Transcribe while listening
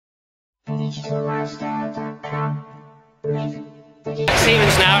Siemens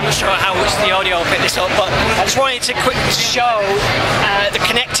now, I'm not sure how much the audio will pick this up, but I just wanted to quickly show the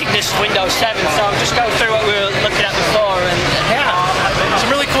connectedness of Windows 7, so I'll just go through what we were looking at before. And some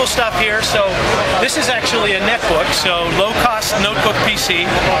really cool stuff here. So this is actually a netbook, so low-cost notebook PC,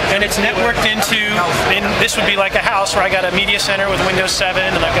 and it's networked into, and this would be like a house where I got a media center with Windows 7,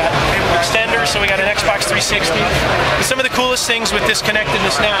 and I've got extenders, so we got an Xbox 360. And some of the coolest things with this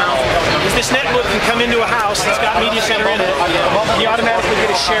connectedness now is this netbook can come into a house that's got media center in it. You automatically get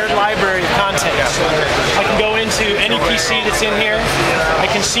a shared library of content. So I can go into any PC that's in here. I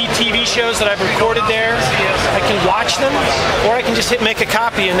can see TV shows that I've recorded there. I can watch them, or I can just hit make a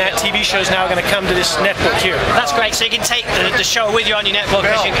copy, and that TV show is now going to come to this netbook here. That's great. So you can take the show with you on your netbook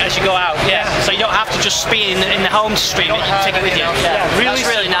as you go out. Yeah. So you don't have to just be in the home to stream it. You can take it with you. Yeah. Really,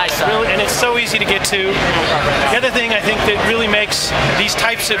 that's really nice. Really, and it's so easy to get to. The other thing I think that really makes these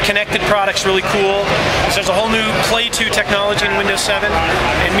types of connected products really cool is there's a whole new Play 2 technology in Windows 7,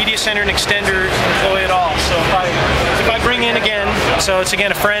 and Media Center and Extender employ it all. So if I bring in again, so it's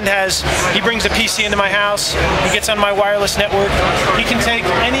again a friend he brings a PC into my house, he gets on my wireless network, he can take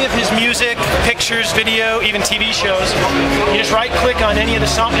any of his music, pictures, video, even TV shows. You just right-click on any of the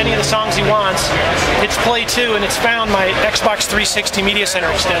songs he wants, hits Play 2, and it's found my Xbox 360 Media Center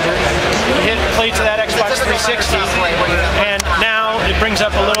extender. You hit play to that Xbox 360, and now it brings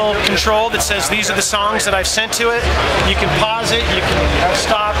up a little control that says these are the songs that I've sent to it. You can pause it, you can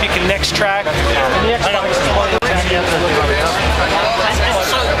stop, you can next track. And the Xbox is playing.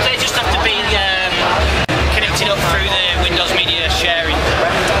 So they just have to be connected up through the Windows Media sharing.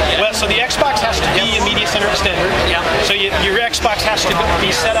 Well, so the Xbox has to be a Media Center extender. Yeah. So your Xbox has to be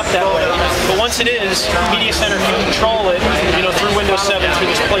set up that way. But once it is, Media Center can control it, through Windows 7 through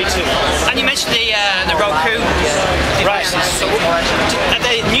this Play 2. And you mentioned the Roku devices. Right. So are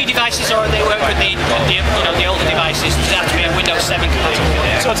they new devices, or they work with the older devices? Does it have to be a Windows 7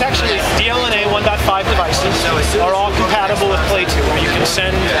 compatible? So it's actually DLNA 1.5 devices are all compatible with Play 2, where you can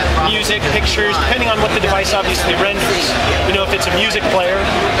send music, pictures, depending on what the device obviously renders. If it's a music player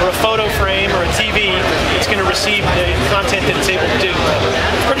or a photo frame or a TV, it's going to receive the content that it's able to do.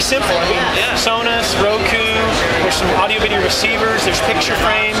 It's pretty simple. Sonos, Roku, there's some audio-video receivers, there's picture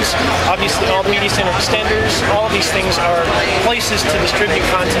frames, obviously all the Media Center extenders. All of these things are places to distribute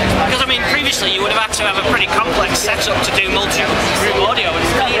content. Because previously you would have had to have a pretty complex setup to do multi-room audio and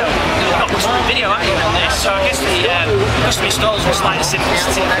video. You've got multiple video, haven't you, in this? So I guess the custom installers was slightly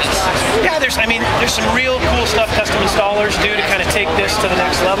simplicity of this. Yeah, there's some real cool stuff custom installers do to kind of take this to the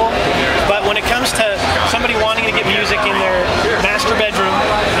next level. But when it comes to somebody wanting to get music in their master bedroom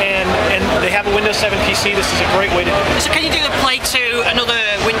and they have a Windows 7 PC, this is a great way to do it. So can you do the Play to another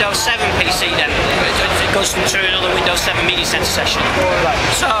Windows 7 PC then? It goes through another Windows 7 Media Center session. Right.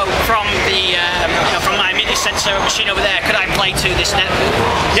 So from the from my Media Center machine over there, could I play to this netbook?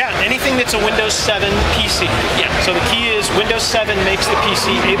 Yeah, anything that's a Windows 7 PC. Yeah. So the key is Windows 7 makes the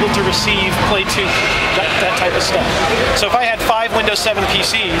PC able to receive Play 2, that type of stuff. So if I had 5 Windows 7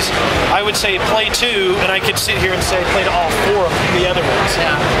 PCs, I would say Play 2, and I could sit here and say play to all 4 of the other ones.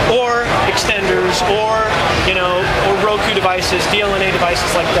 Yeah. Or extenders, or Roku devices, DLNA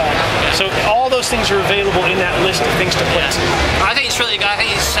devices like that. So all those things are available in that list of things to play to. I think it's really good. I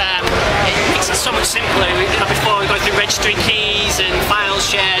think it makes it so much simpler. Before we go through registering keys and file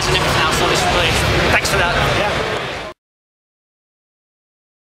shares and everything else. So it's really, thanks for that.